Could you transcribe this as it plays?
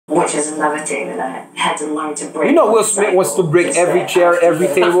which is another thing that I had to learn to break. You know, Will Smith wants to break every chair, every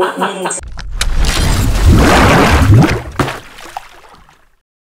table.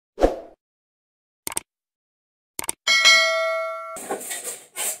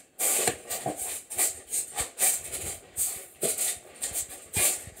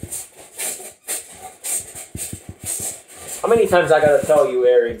 How many times I gotta tell you,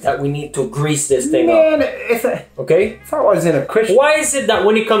 Eric, that we need to grease this thing up? Okay? If I was in a Christian... Why is it that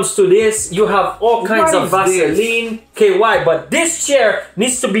when it comes to this, you have all kinds of Vaseline, KY, but this chair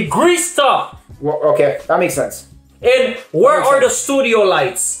needs to be greased up? Well, okay, that makes sense. And where are the studio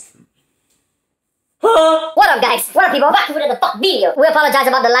lights? Huh? What up, guys? What up, people? Back to the fuck video. We apologize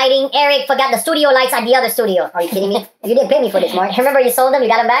about the lighting. Eric forgot the studio lights at the other studio. Are you kidding me? You didn't pay me for this, Mark. Remember you sold them? You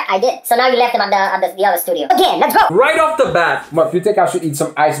got them back? I did. So now you left them at the other studio. Again, let's go. Right off the bat. Mark, you think I should eat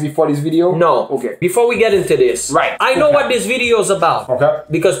some ice before this video? No. Okay. Before we get into this. Right. I know what this video is about. Okay.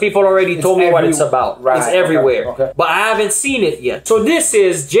 Because people already told me what it's about. Right. It's everywhere. Okay. But I haven't seen it yet. So this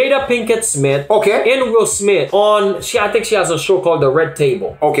is Jada Pinkett Smith. Okay. And Will Smith on, I think she has a show called The Red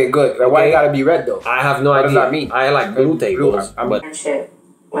Table. Okay, good. Why it gotta be red though? I have no idea. idea. What does that mean? I like blue tables. But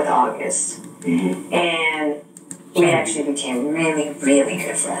with August. And we actually became really, really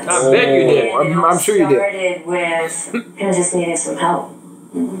good friends. I bet you did. I'm sure you did. Started with him just needing some help.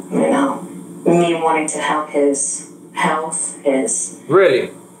 You know, me wanting to help his health, his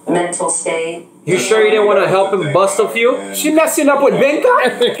mental state. You sure you didn't want to help him bust a few? She messing up with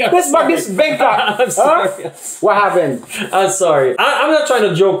Benka? This Benka. I'm sorry. Huh? What happened? I'm sorry. I'm not trying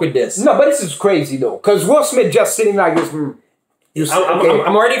to joke with this. No, but this is crazy though. Because Will Smith just sitting like this.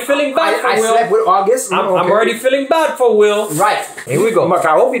 I'm already feeling bad for Will. I slept with August. I'm already feeling bad for Will. Right. Here we go. Mark,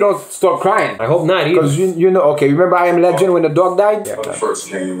 I hope you don't start crying. I hope not either. Because you know, okay, remember I Am Legend when the dog died? When I first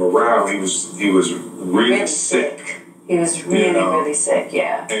came around, he was really sick. He was really sick,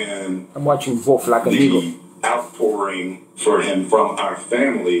 yeah. And I'm watching both like an eagle. The outpouring for him from our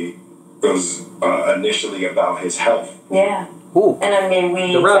family was initially about his health. Yeah. Who? And I mean,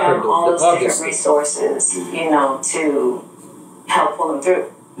 we found all those different resources, you know, to help pull him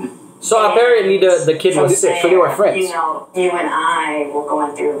through. So apparently the kid was sick, so they were friends. You know, you and I were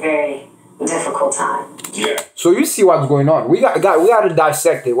going through a very difficult time. Yeah. So you see what's going on. We got to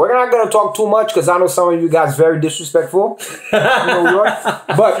dissect it. We're not gonna talk too much because I know some of you guys very disrespectful.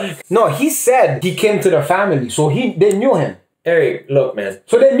 But no, he said he came to the family, so they knew him. Eric, look, man.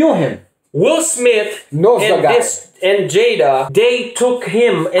 So they knew him. Will Smith knows the guy. And Jada, they took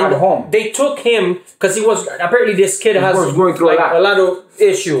him at home. They took him because he was apparently this kid has going through like a lot of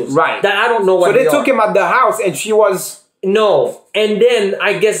issues. Right. That I don't know what. So they took him at the house, and she was. No, and then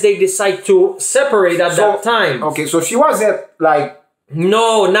I guess they decide to separate at that time. Okay, so she wasn't like...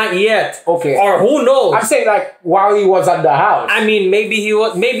 No, not yet. Okay. Or who knows? I'm saying like while he was at the house. I mean,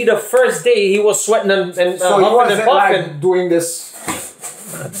 maybe the first day he was sweating and so he wasn't like doing this...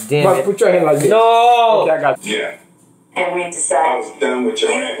 Damn but it. Put your hand like this. No! Okay, I got you. Yeah. And we decided... I was done with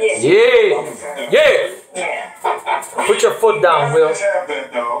your hand. Yeah. Put your foot down, Will. Yeah,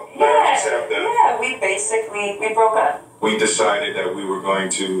 we broke up. We decided that we were going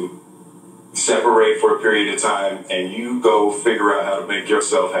to separate for a period of time, and you go figure out how to make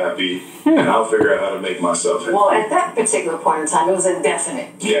yourself happy, and I'll figure out how to make myself happy. Well, at that particular point in time, it was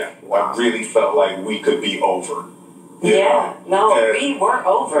indefinite. Yeah, I really felt like we could be over. We weren't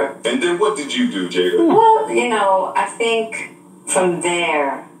over. And then what did you do, Jada? Well, you know, I think from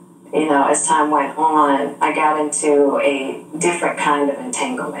there, you know, as time went on, I got into a different kind of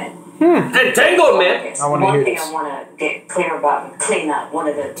entanglement. Entanglement? One thing I want to get clear about and clean up, one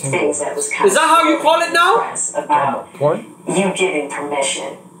of the things that was kind of... Is that how you call it now? About you giving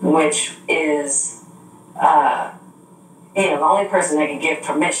permission, which is... you know, the only person that can give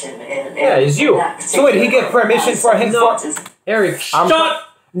permission is you. So wait, he get permission for him? Eric, shut.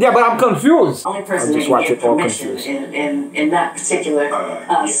 Yeah, but I'm confused. The only person that can give permission in that particular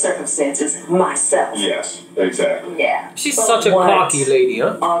circumstance is myself. Yes, exactly. Yeah. She's such a cocky lady,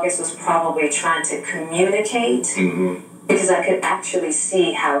 huh? August was probably trying to communicate because I could actually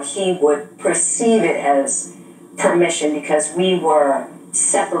see how he would perceive it as permission because we were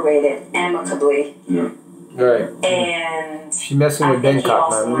separated amicably. Yeah. Right. And she messing with Ben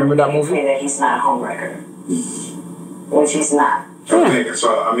Cop, man. Remember that movie? That he's not a homewrecker, which he's not. Okay,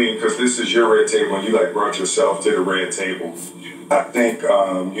 so I mean, because this is your red table, and you like brought yourself to the red table. I think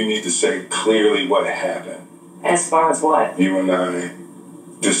you need to say clearly what happened. As far as what? You and I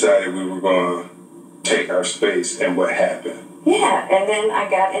decided we were going to take our space, and what happened. Yeah, and then I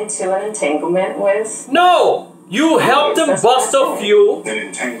got into an entanglement with... No! You helped him bust a few. An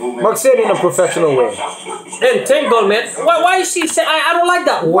entanglement. Mark said it in a professional way. Entanglement. Why is she saying? I don't like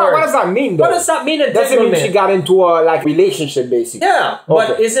that word. What does that mean, though? What does that mean, Doesn't entanglement? mean she got into a like relationship, basically. Yeah,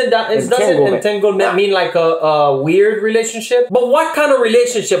 but Okay. doesn't entanglement mean like a weird relationship? But what kind of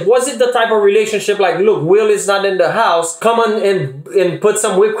relationship? Was it the type of relationship like, look, Will is not in the house, come on and put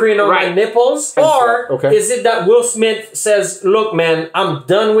some whipped cream on my nipples? Or is it that Will Smith says, look, man, I'm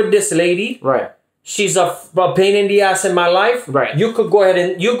done with this lady. Right. She's a pain in the ass in my life. Right. You could go ahead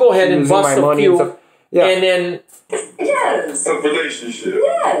and bust a few. Yeah. And then Yes. A relationship.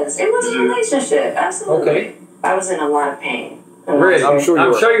 Yes. It was a relationship. Absolutely. Okay. I was in a lot of pain. really, I'm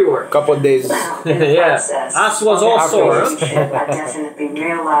sure you were. Couple of days. Now, in the Yeah. process Us was of that also, huh? relationship, I definitely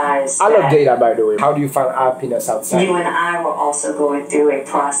realized I love that Jada, by the way. How do you find happiness outside? you and I were also going through a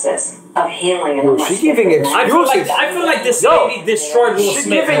process of healing. In Yo, a much she giving different way. I feel like this lady destroyed Will She's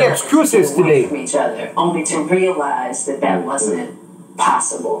Smith. giving excuses away today. from each other, only to realize that that wasn't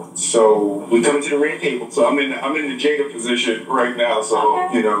possible. So we come to the red table. So I'm in the Jada position right now. So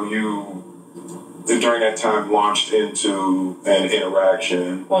you know, you during that time launched into an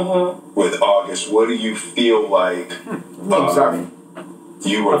interaction with August. What do you feel like Exactly.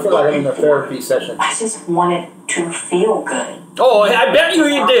 you were I feel like I'm in looking a for? therapy session. I just wanted to feel good. Oh, I bet you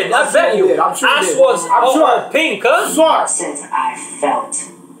he did. I bet you. I'm sure he Ass did. was I'm sure. pink, huh? Sorry. Since I felt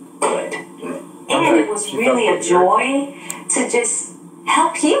good. And it was really a joy to just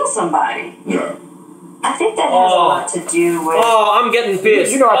help heal somebody. Yeah. I think that has a lot to do with Oh, I'm getting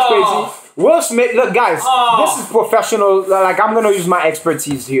pissed. You know what's Oh. crazy? Will Smith, look, guys, this is professional. Like, I'm gonna use my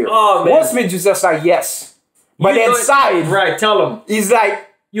expertise here. Oh, man. Will Smith is just like, yes. But You know it- inside, right, tell him. he's like,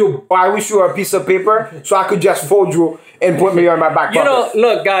 I wish you were a piece of paper so I could just fold you and put me on my back You pocket. know,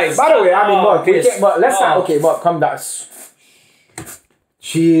 look, guys. By the way, I mean, Mark, we pissed. can't, but let's not, okay, Mark, come down.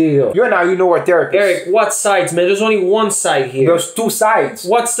 Chill. You and I, you know we're therapists. Eric, what sides, man? There's only one side here. There's two sides.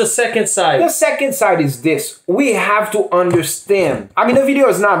 What's the second side? The second side is this. We have to understand. I mean, the video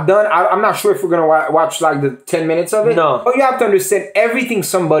is not done. I'm not sure if we're going to watch like the 10 minutes of it. No. But you have to understand everything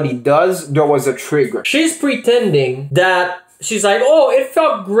somebody does, there was a trigger. She's pretending that she's like, oh, it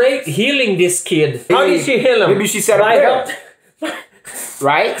felt great healing this kid. How did she heal him? Maybe she said a By prayer. help-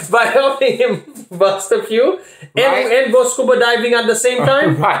 Right? By helping him bust a few and go scuba diving at the same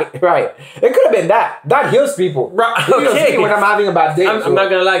time. Right. It could have been that. That heals people. Right, It heals okay. me when I'm having a bad day. I'm not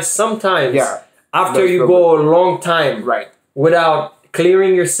gonna lie. Sometimes, after That's you probably- go a long time, without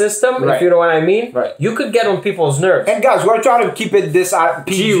clearing your system, if you know what I mean, you could get on people's nerves. And guys, we're trying to keep it this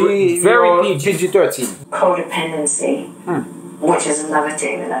PG, very PG. PG-13. codependency, which is another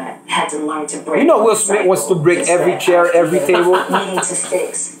thing that I had to learn to break. You know Will Smith wants to break every chair, every table. Needing to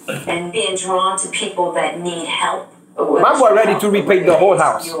fix and being drawn to people that need help. My boy ready to repaint the whole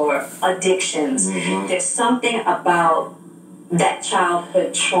house. Your addictions. There's something about that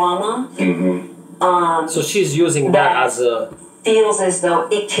childhood trauma. So she's using that as a. Feels as though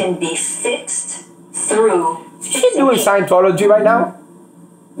it can be fixed through. She's doing Scientology right now.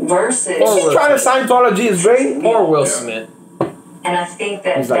 Versus. She's trying to Scientology his brain. Or Will Smith. And I think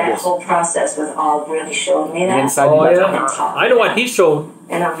that He's like that this. whole process with all really showed me that. Inside Oh the yeah, I know what he showed.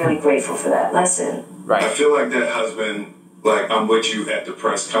 And I'm really grateful for that lesson. I feel like that husband, like I'm with you at the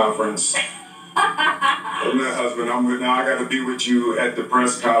press conference. I'm that husband. Now I got to be with you at the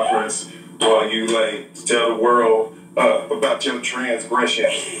press conference while you like tell the world about your transgression.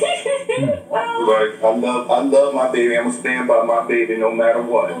 Like I love my baby. I'm gonna stand by my baby no matter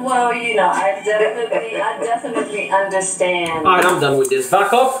what. Well, you know, I definitely understand. Alright, I'm done with this.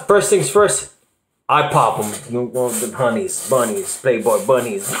 Back up. First things first. I pop them. The bunnies, Playboy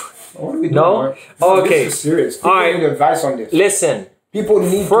bunnies. What are we doing, No? Mark? Okay. This is serious. People Alright. need advice on this. Listen. People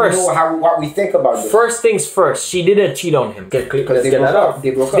need First. to know what we think about this. First things first. She didn't cheat on him. Let's Because get they that broke out. up.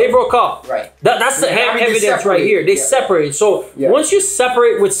 They broke up. They broke up. Right. That's the Yeah, I mean, they evidence right separate. here. They Yeah. separate. So Yeah. once you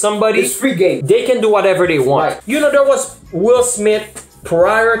separate with somebody, It's free game. they can do whatever they want. Right. You know, there was Will Smith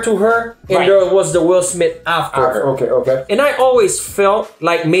prior to her, and Right. there was the Will Smith after her. Okay. And I always felt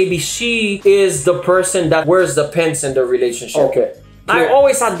like maybe she is the person that wears the pants in the relationship. Okay. I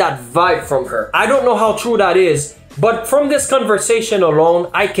always had that vibe from her. I don't know how true that is, but from this conversation alone,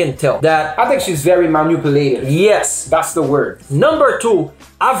 I can tell that I think she's very manipulative. yes. That's the word. Number two,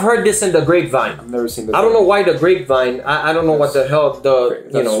 I've heard this in the grapevine. I've never seen this. I don't know why the grapevine. I don't know what the hell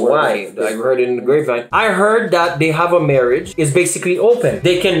That's why. I heard it in the grapevine. I heard that they have a marriage is basically open.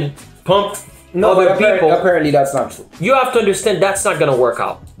 They can pump other but people. apparently that's not true. You have to understand that's not gonna work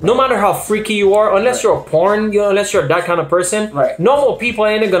out. No matter how freaky you are, unless you're a porn, unless you're that kind of person, Right. normal people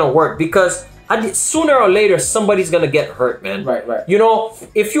ain't gonna work because sooner or later, somebody's gonna get hurt, man. Right. You know,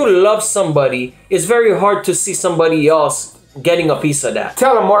 if you love somebody, it's very hard to see somebody else getting a piece of that.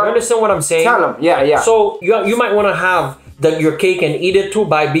 Tell them, Mark. You understand what I'm saying? Tell them, yeah. So you might want to have your cake and eat it too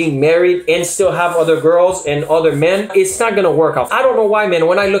by being married and still have other girls and other men. It's not gonna work out. I don't know why, man.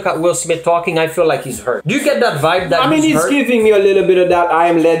 When I look at Will Smith talking, I feel like he's hurt. Do you get that vibe that he's hurt? giving me a little bit of that I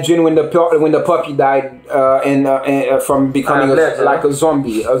Am Legend when the puppy died from becoming like a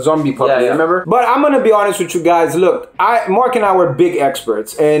zombie puppy. Yeah. Remember? But I'm gonna be honest with you guys. Look, Mark and I were big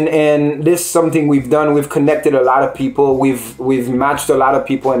experts, and this is something we've done. We've connected a lot of people. We've matched a lot of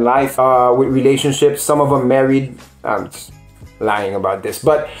people in life with relationships. Some of them married. I'm just lying about this,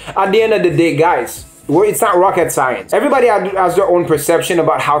 but at the end of the day, guys, it's not rocket science. Everybody has their own perception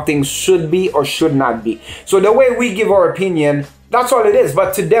about how things should be or should not be. So the way we give our opinion, that's all it is.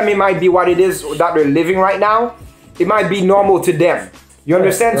 But to them, it might be what it is that they're living right now. It might be normal to them. You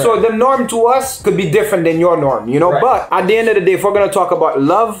understand? Right. So the norm to us could be different than your norm, you know? Right. But at the end of the day, if we're going to talk about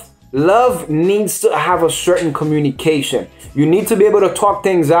love needs to have a certain communication. You need to be able to talk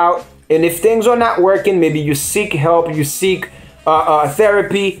things out. And if things are not working, maybe you seek help, you seek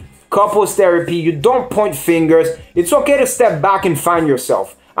therapy, couples therapy. You don't point fingers. It's okay to step back and find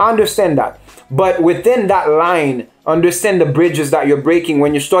yourself. I understand that. But within that line, understand the bridges that you're breaking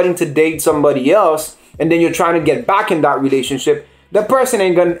when you're starting to date somebody else and then you're trying to get back in that relationship. The person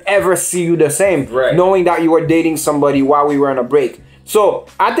ain't gonna ever see you the same, knowing that you were dating somebody while we were on a break. So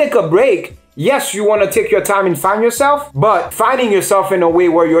I take a break. Yes, you want to take your time and find yourself, but finding yourself in a way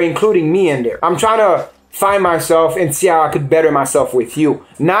where you're including me in there. I'm trying to find myself and see how I could better myself with you.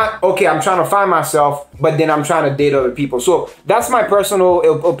 Not, okay, I'm trying to find myself, but then I'm trying to date other people. So that's my personal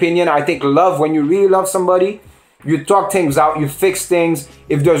opinion. I think love, when you really love somebody, you talk things out, you fix things.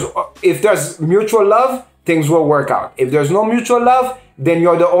 If there's mutual love, things will work out. If there's no mutual love, then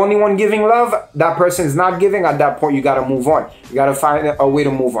you're the only one giving love. That person is not giving. At that point, you got to move on. You got to find a way to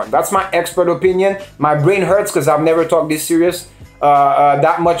move on. That's my expert opinion. My brain hurts because I've never talked this serious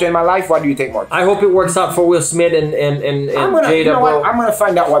that much in my life. What do you think, Mark? I hope it works out for Will Smith and Jada. You know what? I'm gonna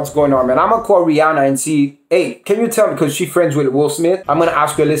find out what's going on, man. I'm gonna call Rihanna and see. Hey, can you tell me, because she's friends with Will Smith? I'm gonna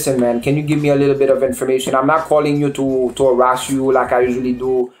ask her. Listen, man, can you give me a little bit of information? I'm not calling you to harass you like I usually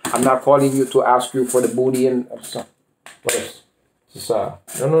do. I'm not calling you to ask you for the booty and stuff. What is? Just,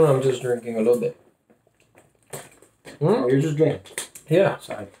 No, I'm just drinking a little bit. Oh, you're just drinking? Yeah.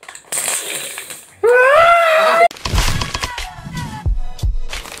 Sorry.